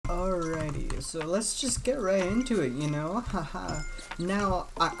So let's just get right into it, you know? Haha. Now,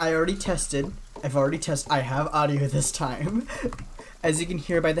 I already tested. I have audio this time. As you can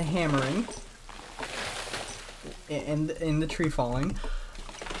hear by the hammering. And in the tree falling.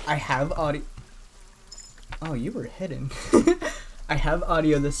 I have audio. Oh, you were hidden. I have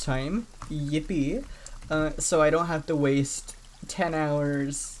audio this time. Yippee. So I don't have to waste 10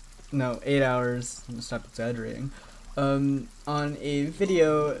 hours. No, 8 hours. I'm gonna stop exaggerating. On a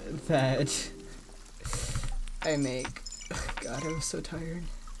video that I make. God, I was so tired.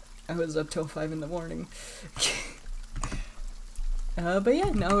 I was up till 5 in the morning. But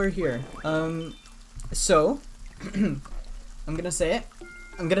yeah, now we're here. So I'm gonna say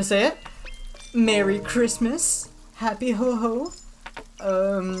it. Merry Christmas. Happy ho ho.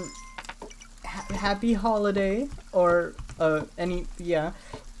 Happy holiday, or yeah.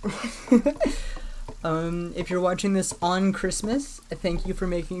 If you're watching this on Christmas, thank you for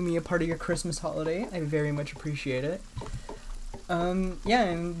making me a part of your Christmas holiday. I very much appreciate it. Yeah,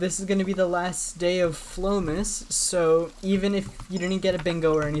 and this is gonna be the last day of Flomas, so even if you didn't get a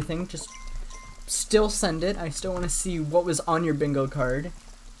bingo or anything, just still send it. I still want to see what was on your bingo card,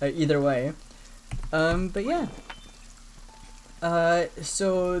 either way. But yeah.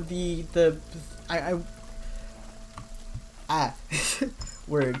 So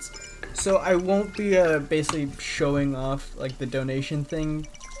words. So I won't be basically showing off like the donation thing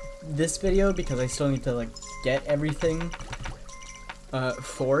this video because I still need to like get everything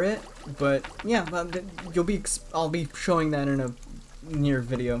for it. But yeah, I'll be showing that in a near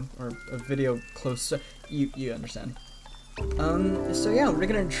video or a video close. So you understand. So yeah, we're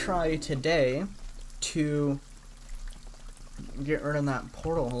gonna try today to get rid of that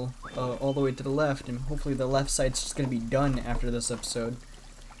portal all the way to the left, and hopefully the left side's just gonna be done after this episode.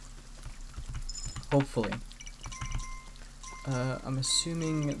 Hopefully. I'm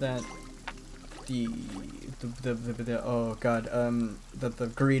assuming that the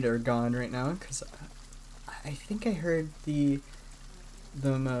greed are gone right now, because I think I heard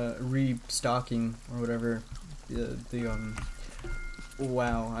them restocking or whatever.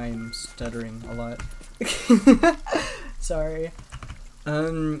 Wow, I'm stuttering a lot. Sorry.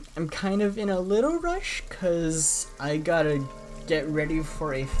 I'm kind of in a little rush because I gotta get ready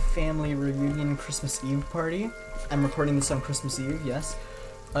for a family reunion Christmas Eve party. I'm recording this on Christmas Eve, yes.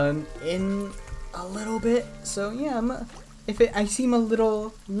 In a little bit. So yeah, I seem a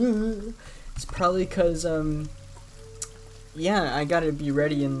little, it's probably because yeah, I gotta be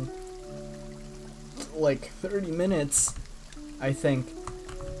ready in like 30 minutes, I think.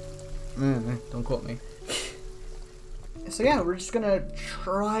 Don't quote me. So yeah, we're just gonna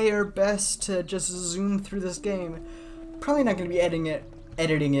try our best to just zoom through this game. Probably not gonna be editing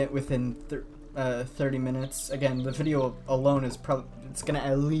it within 30 minutes. Again, the video alone is it's gonna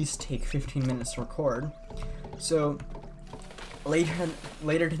at least take 15 minutes to record. So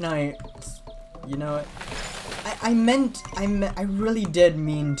later tonight, you know what? I really did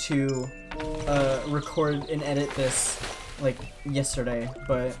mean to record and edit this like yesterday,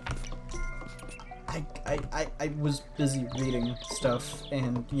 but I was busy reading stuff,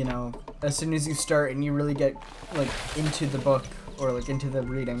 and you know, as soon as you start and you really get like into the book or like into the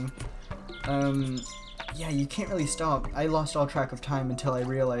reading, yeah, you can't really stop. I lost all track of time until I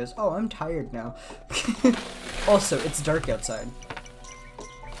realized, oh, I'm tired now. Also, it's dark outside.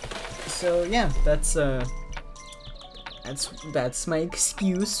 So yeah, that's my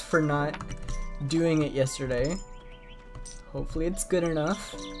excuse for not doing it yesterday. Hopefully it's good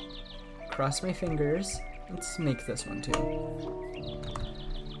enough. Cross my fingers. Let's make this one too.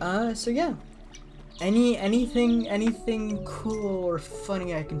 So yeah. Anything cool or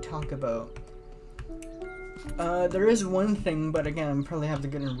funny I can talk about? There is one thing, but again, I'm probably have to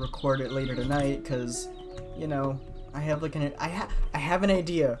get and record it later tonight, cause, you know, I have like I have an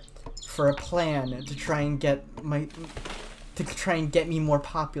idea for a plan to try and get me more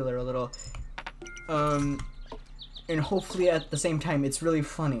popular a little. And hopefully at the same time it's really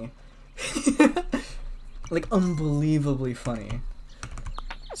funny. Like unbelievably funny.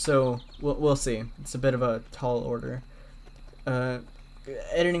 So we'll see. It's a bit of a tall order.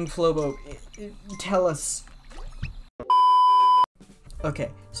 Editing Flobo, tell us. Okay,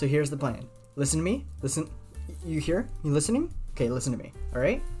 so here's the plan. Listen to me. Listen. You here? You listening? Okay, listen to me. All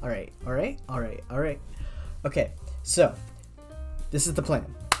right. Okay, so this is the plan.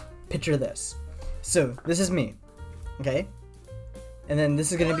 Picture this. So this is me. Okay, and then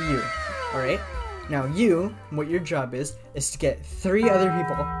this is gonna be you. All right. Now what your job is to get 3 other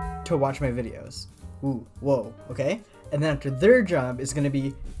people to watch my videos. Ooh, whoa, okay? And then after their job is gonna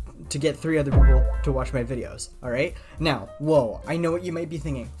be to get 3 other people to watch my videos, alright? Now, whoa, I know what you might be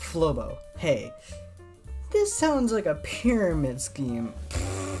thinking. Flobo, hey, this sounds like a pyramid scheme.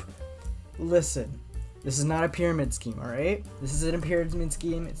 Pfft. Listen, this is not a pyramid scheme, alright? This isn't a pyramid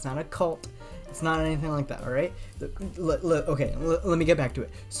scheme, it's not a cult, it's not anything like that, alright? Okay, let me get back to it.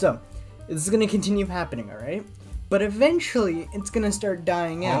 So, this is gonna continue happening, alright? But eventually, it's gonna start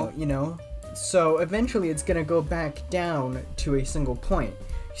dying out, you know? So, eventually, it's gonna go back down to a single point.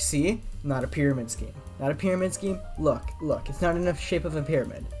 You see? Not a pyramid scheme. Not a pyramid scheme? Look, it's not in the shape of a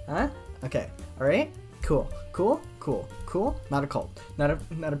pyramid. Huh? Okay, alright? Cool. Not a cult. Not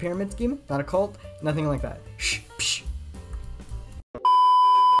a pyramid scheme, not a cult, nothing like that. Shh, psh.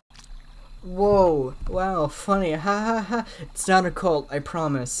 Whoa, wow, funny, ha ha ha. It's not a cult, I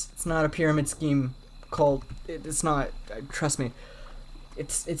promise. It's not a pyramid scheme cult. It's not, trust me.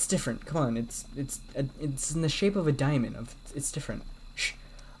 It's different, come on, it's in the shape of a diamond. It's different. Shh.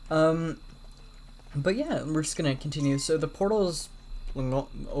 But yeah, we're just gonna continue. So the portal's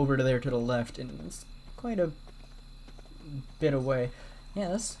over to there to the left, and it's quite a bit away.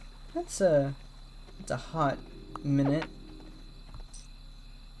 Yeah, that's a hot minute.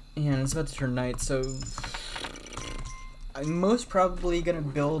 And it's about to turn night, so I'm most probably gonna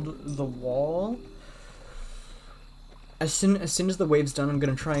build the wall. As soon as the wave's done, I'm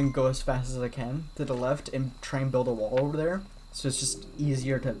gonna try and go as fast as I can to the left and try and build a wall over there. So it's just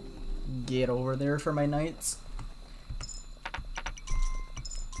easier to get over there for my nights.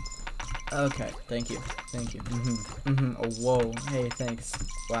 Okay, thank you. Oh, whoa, hey, thanks.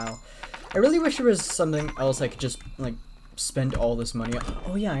 Wow. I really wish there was something else I could just, like, spend all this money on.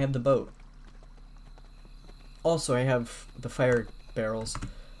 Oh yeah, I have the boat. Also, I have the fire barrels.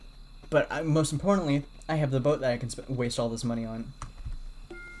 But most importantly, I have the boat that I can waste all this money on.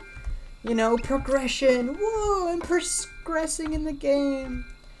 You know, progression! Whoa, I'm progressing in the game!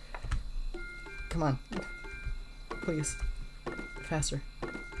 Come on. Please. Faster.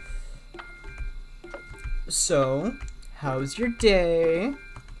 So, how's your day?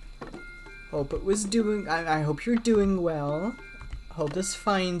 Hope it was doing. I hope you're doing well. Hope this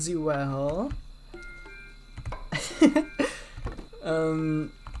finds you well.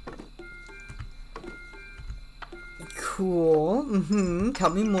 Cool. Tell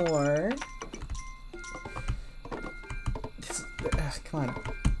me more. Come on.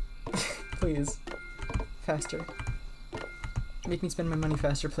 Please. Faster. Make me spend my money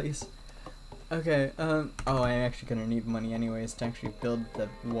faster, please. Okay, oh, I'm actually gonna need money anyways to actually build the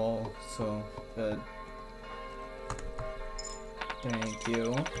wall, so, thank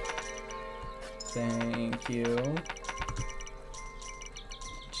you.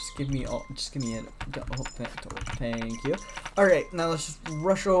 Just give me it. Oh, thank you. Alright, now let's just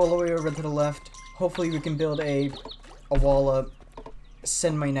rush all the way over to the left. Hopefully we can build a wall up,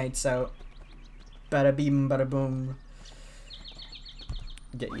 send my knights out. Bada beam, bada boom.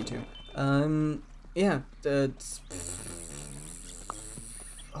 Get you two. Yeah,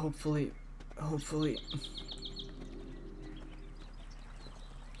 hopefully,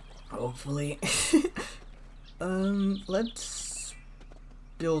 let's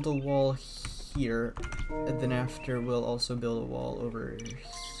build a wall here, and then after we'll also build a wall over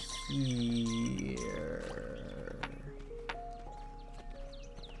here.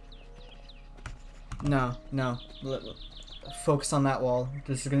 No. Focus on that wall.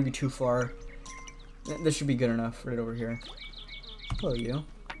 This is gonna be too far. This should be good enough right over here. Hello, you.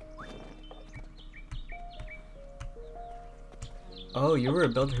 Oh, you were a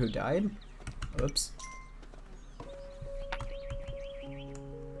builder who died? Oops.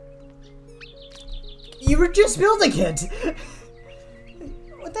 You were just building it!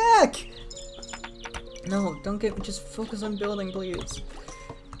 What the heck? No, just focus on building, please.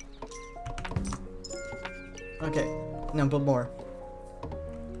 Okay. Now build more.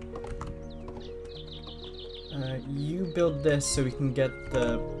 You build this so we can get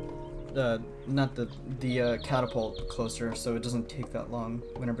the catapult closer, so it doesn't take that long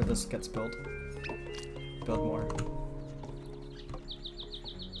whenever this gets built. Build more.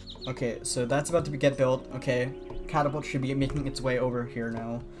 Okay, so that's about to get built. Okay, catapult should be making its way over here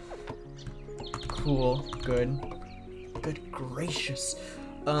now. Cool. Good. Good gracious.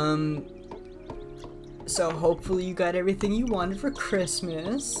 So hopefully you got everything you wanted for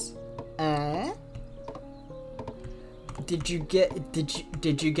Christmas. Did you get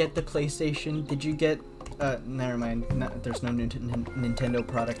the PlayStation? Did you get never mind. There's no Nintendo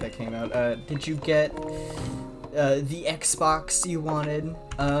product that came out. Did you get the Xbox you wanted?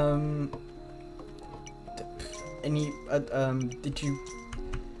 Did you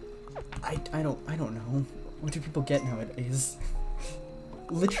I don't know. What do people get nowadays?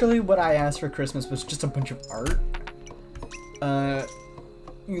 literally what I asked for Christmas was just a bunch of art.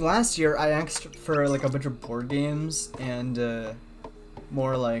 Last year I asked for like a bunch of board games and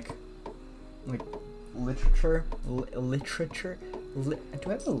more like literature. Do I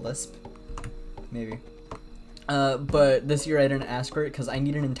have a lisp? Maybe. But this year I didn't ask for it because I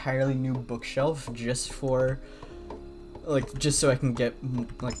need an entirely new bookshelf just for, like, just so I can get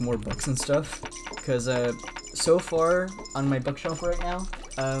like more books and stuff. Because so far on my bookshelf right now,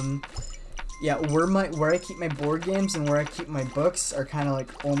 yeah, where I keep my board games and where I keep my books are kind of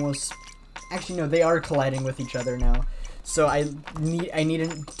like almost, actually no, they are colliding with each other now. So I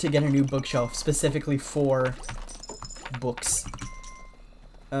needed to get a new bookshelf specifically for books.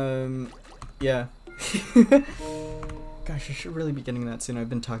 Yeah. Gosh, I should really be getting that soon. I've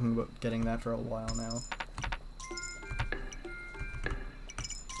been talking about getting that for a while now.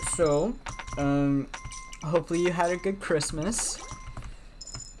 So, hopefully you had a good Christmas.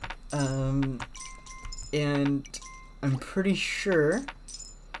 And I'm pretty sure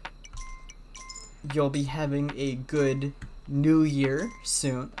you'll be having a good New Year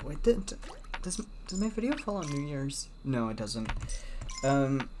soon. Wait, does my video fall on New Year's? No, it doesn't.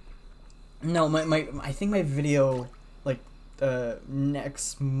 No, I think my video, like,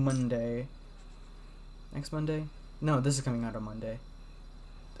 next Monday. Next Monday? No, this is coming out on Monday.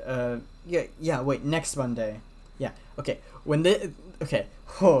 Yeah, wait, next Monday. Yeah, okay. Okay.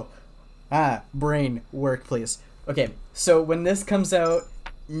 Oh, brain, work, please. Okay, so when this comes out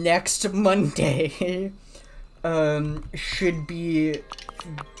next Monday, should be,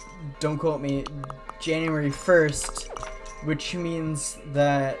 don't quote me, January 1st, which means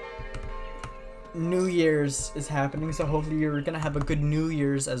that New Year's is happening, so hopefully you're gonna have a good New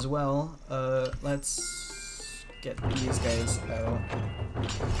Year's as well. Let's get these guys out.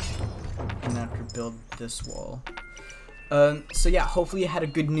 And have to build this wall. So yeah, hopefully you had a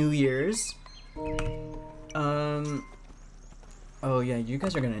good New Year's. Oh yeah, you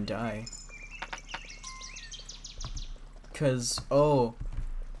guys are gonna die. Cause, oh.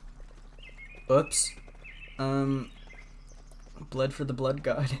 Oops. Blood for the blood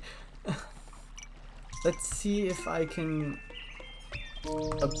god. Let's see if I can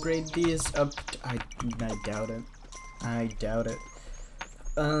upgrade these up to, I doubt it. I doubt it.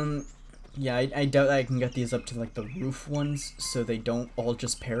 Yeah, I doubt I can get these up to like the roof ones so they don't all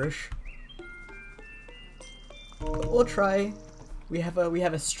just perish. But we'll try. We have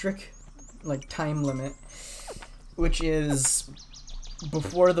a strict like time limit, which is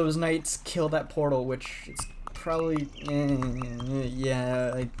before those knights kill that portal, which is probably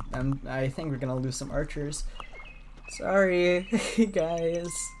yeah, I think we're gonna lose some archers. Sorry,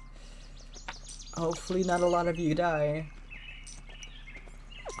 guys. Hopefully not a lot of you die.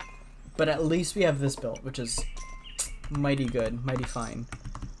 But at least we have this built, which is mighty good, mighty fine.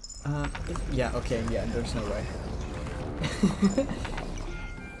 Yeah, okay, yeah, there's no way.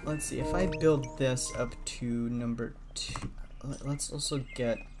 Let's see, if I build this up to number 2, let's also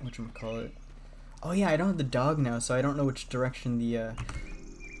get, whatchamacallit. Oh yeah, I don't have the dog now, so I don't know which direction the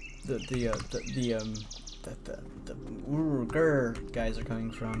grr guys are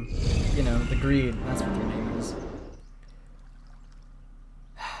coming from. You know, the greed, that's what their name is.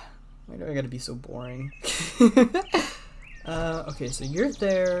 Why do I gotta be so boring? Okay, so you're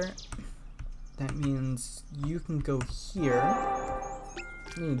there. That means you can go here.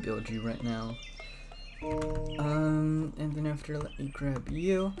 Let me build you right now. And then after, let me grab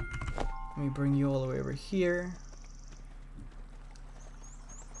you. Let me bring you all the way over here.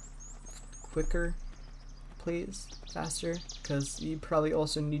 Quicker, please. Faster, because you probably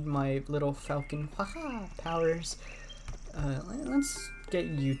also need my little falcon powers. Let's get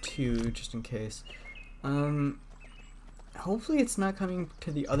you two, just in case. Hopefully it's not coming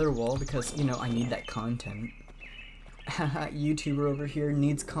to the other wall, because, you know, I need that content. YouTuber over here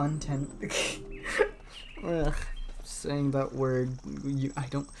needs content. Ugh, saying that word, I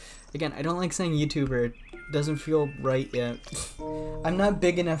don't like saying YouTuber. It doesn't feel right yet. I'm not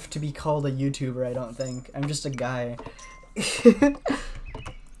big enough to be called a YouTuber, I don't think. I'm just a guy.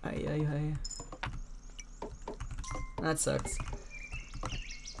 Ay. That sucks.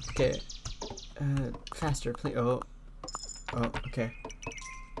 Okay. Faster, please. Oh, okay.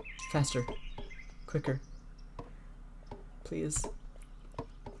 Faster. Quicker. Please.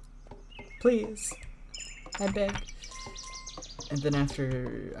 Please. I beg. And then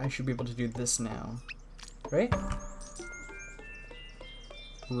after, I should be able to do this now. Right?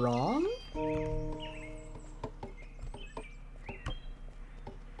 Wrong?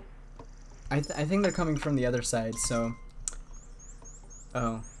 I think they're coming from the other side, so...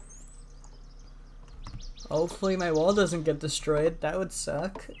 Oh. Hopefully my wall doesn't get destroyed. That would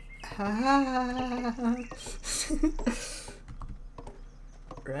suck.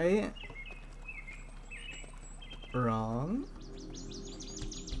 Right? Wrong.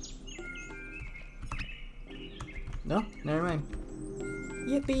 No, never mind.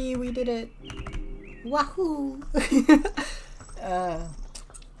 Yippee, we did it. Wahoo!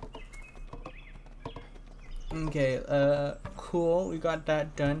 Okay, cool, we got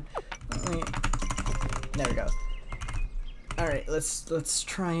that done. Wait. There we go. Alright, let's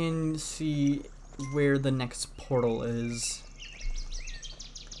try and see where the next portal is.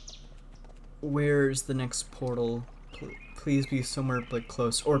 Where's the next portal? Please be somewhere like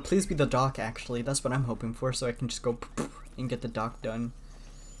close. Or please be the dock, actually. That's what I'm hoping for, so I can just go and get the dock done.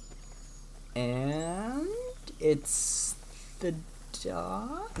 And it's the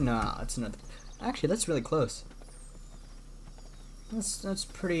dock? No, it's not. Actually, that's really close. That's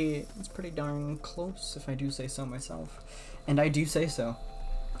pretty darn close, if I do say so myself. And I do say so.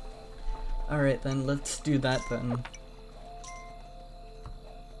 Alright then, let's do that then.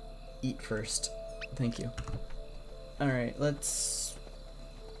 Eat first. Thank you. Alright, let's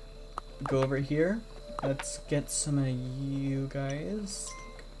go over here. Let's get some of you guys.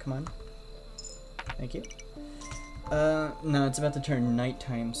 Come on. Thank you. No, it's about to turn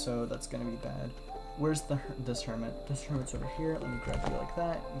nighttime, so that's gonna be bad. Where's this hermit? This hermit's over here. Let me grab you like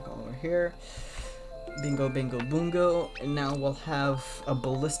that. You go over here. Bingo, bingo, boongo. And now we'll have a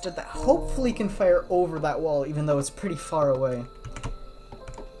ballista that hopefully can fire over that wall, even though it's pretty far away.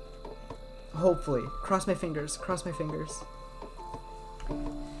 Hopefully. Cross my fingers. Cross my fingers.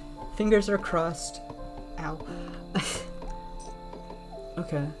 Fingers are crossed. Ow.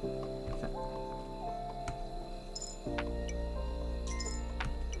 Okay.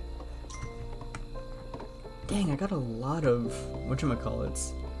 Dang, I got a lot of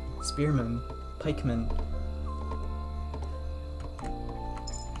whatchamacallits. Spearmen. Pikemen.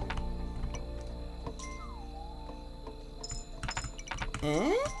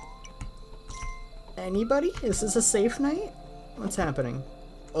 Eh? Anybody? Is this a safe night? What's happening?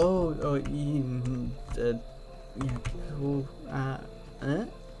 Oh, yeah, cool,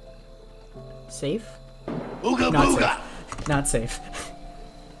 safe? Ooga Not booga! safe. Not safe.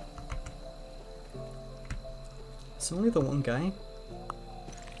 It's only the one guy?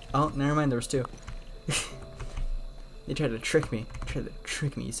 Oh, never mind, there was two. They tried to trick me.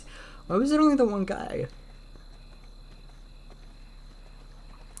 Why was it only the one guy?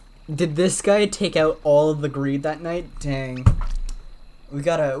 Did this guy take out all of the greed that night? Dang. We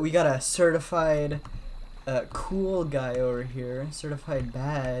got a certified cool guy over here. Certified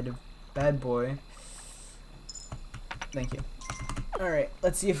bad boy. Thank you. Alright,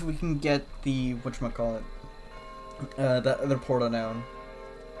 let's see if we can get the whatchamacallit. The other portal down.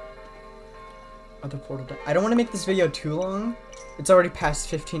 I don't want to make this video too long. It's already past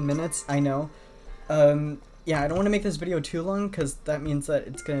 15 minutes, I know. Yeah, I don't want to make this video too long because that means that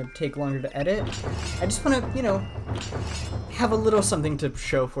it's going to take longer to edit. I just want to, you know, have a little something to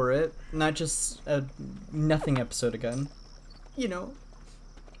show for it, not just a nothing episode again. You know.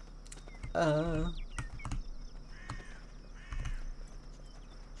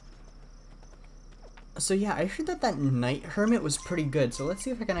 So yeah, I heard that night hermit was pretty good, so let's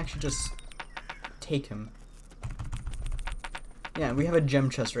see if I can actually just take him. Yeah, we have a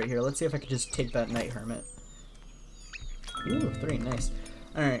gem chest right here. Let's see if I can just take that night hermit. Ooh, 3, nice.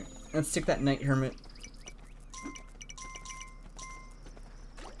 Alright, let's take that night hermit.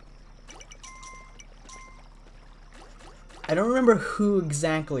 I don't remember who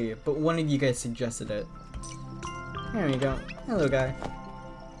exactly, but one of you guys suggested it. There you go. Hello, guy.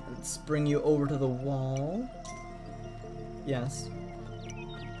 Let's bring you over to the wall. Yes.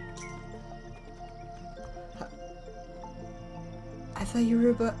 I thought you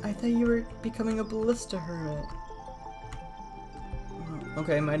were becoming a ballista hermit.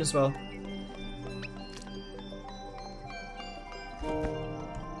 Okay, might as well.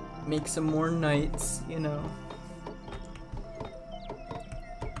 Make some more knights, you know.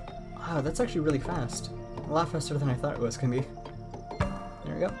 Wow, that's actually really fast. A lot faster than I thought it was gonna be.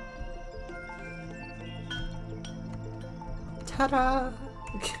 There we go. Ta-da!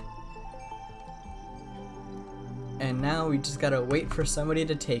 And now we just gotta wait for somebody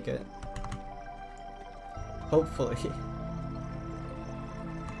to take it. Hopefully.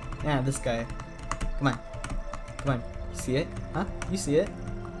 Yeah, this guy. Come on. Come on. You see it? Huh? You see it?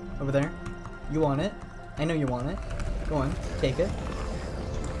 Over there. You want it. I know you want it. Go on. Take it.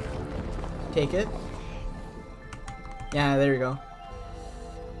 Take it. Yeah, there we go.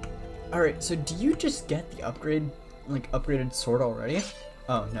 Alright, so do you just get the upgrade, like, upgraded sword already?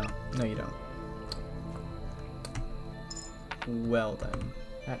 Oh, no. No, you don't. Well then,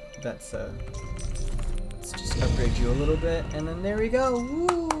 let's just upgrade you a little bit, and then there we go.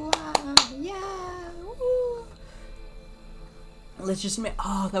 Woo! Ah, yeah! Woo! Let's just make.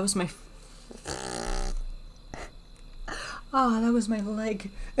 Oh, that was my. Oh, that was my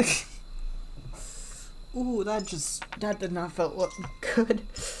leg. Ooh, that did not feel good.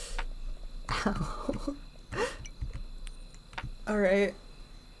 Ow. Alright.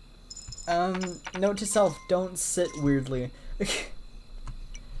 Note to self, don't sit weirdly.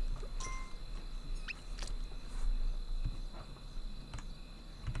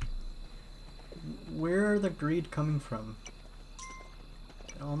 Where are the greed coming from?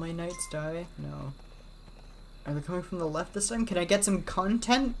 Did all my knights die? No. Are they coming from the left this time? Can I get some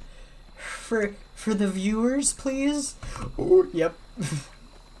content for the viewers, please? Oh, yep.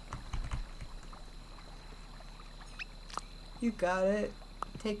 You got it.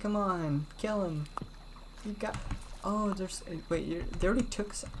 Take him on. Kill him. You got. Oh, there's. Wait, they already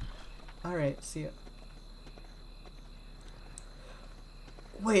took some. Alright, see ya.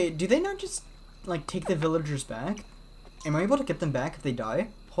 Wait, do they not just, like, take the villagers back? Am I able to get them back if they die?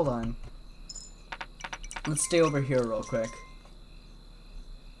 Hold on. Let's stay over here real quick.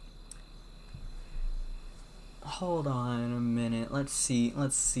 Hold on a minute. Let's see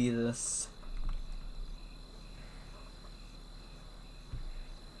this.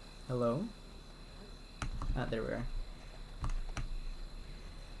 Hello? Ah, there we are.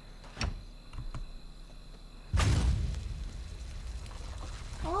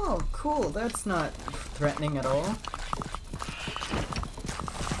 Oh, cool. That's not threatening at all.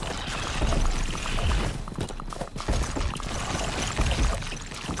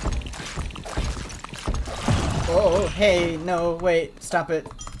 Oh, hey, no, wait, stop it.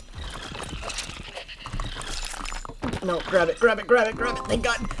 No, grab it, thank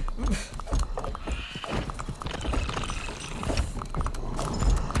God.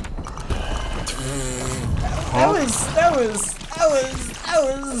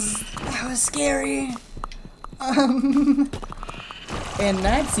 That was scary. And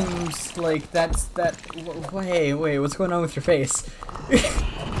that seems like wait, what's going on with your face?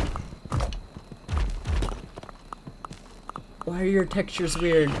 Why are your textures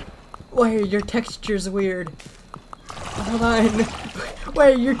weird? Why are your textures weird? Hold on.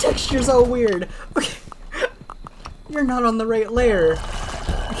 Why are your textures all weird? Okay. You're not on the right layer.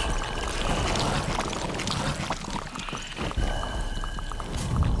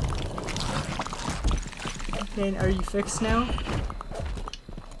 Okay, are you fixed now?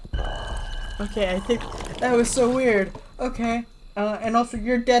 Okay, I think that was so weird. Okay. And also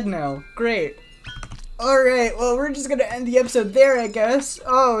you're dead now. Great. Alright, well, we're just gonna end the episode there, I guess.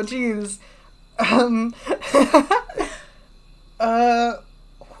 Oh, jeez.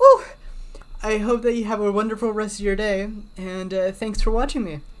 Whew. I hope that you have a wonderful rest of your day, and thanks for watching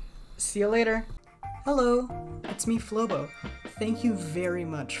me. See you later. Hello, it's me, Flobo. Thank you very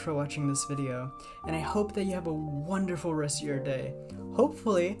much for watching this video, and I hope that you have a wonderful rest of your day.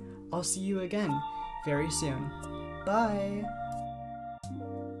 Hopefully, I'll see you again very soon. Bye!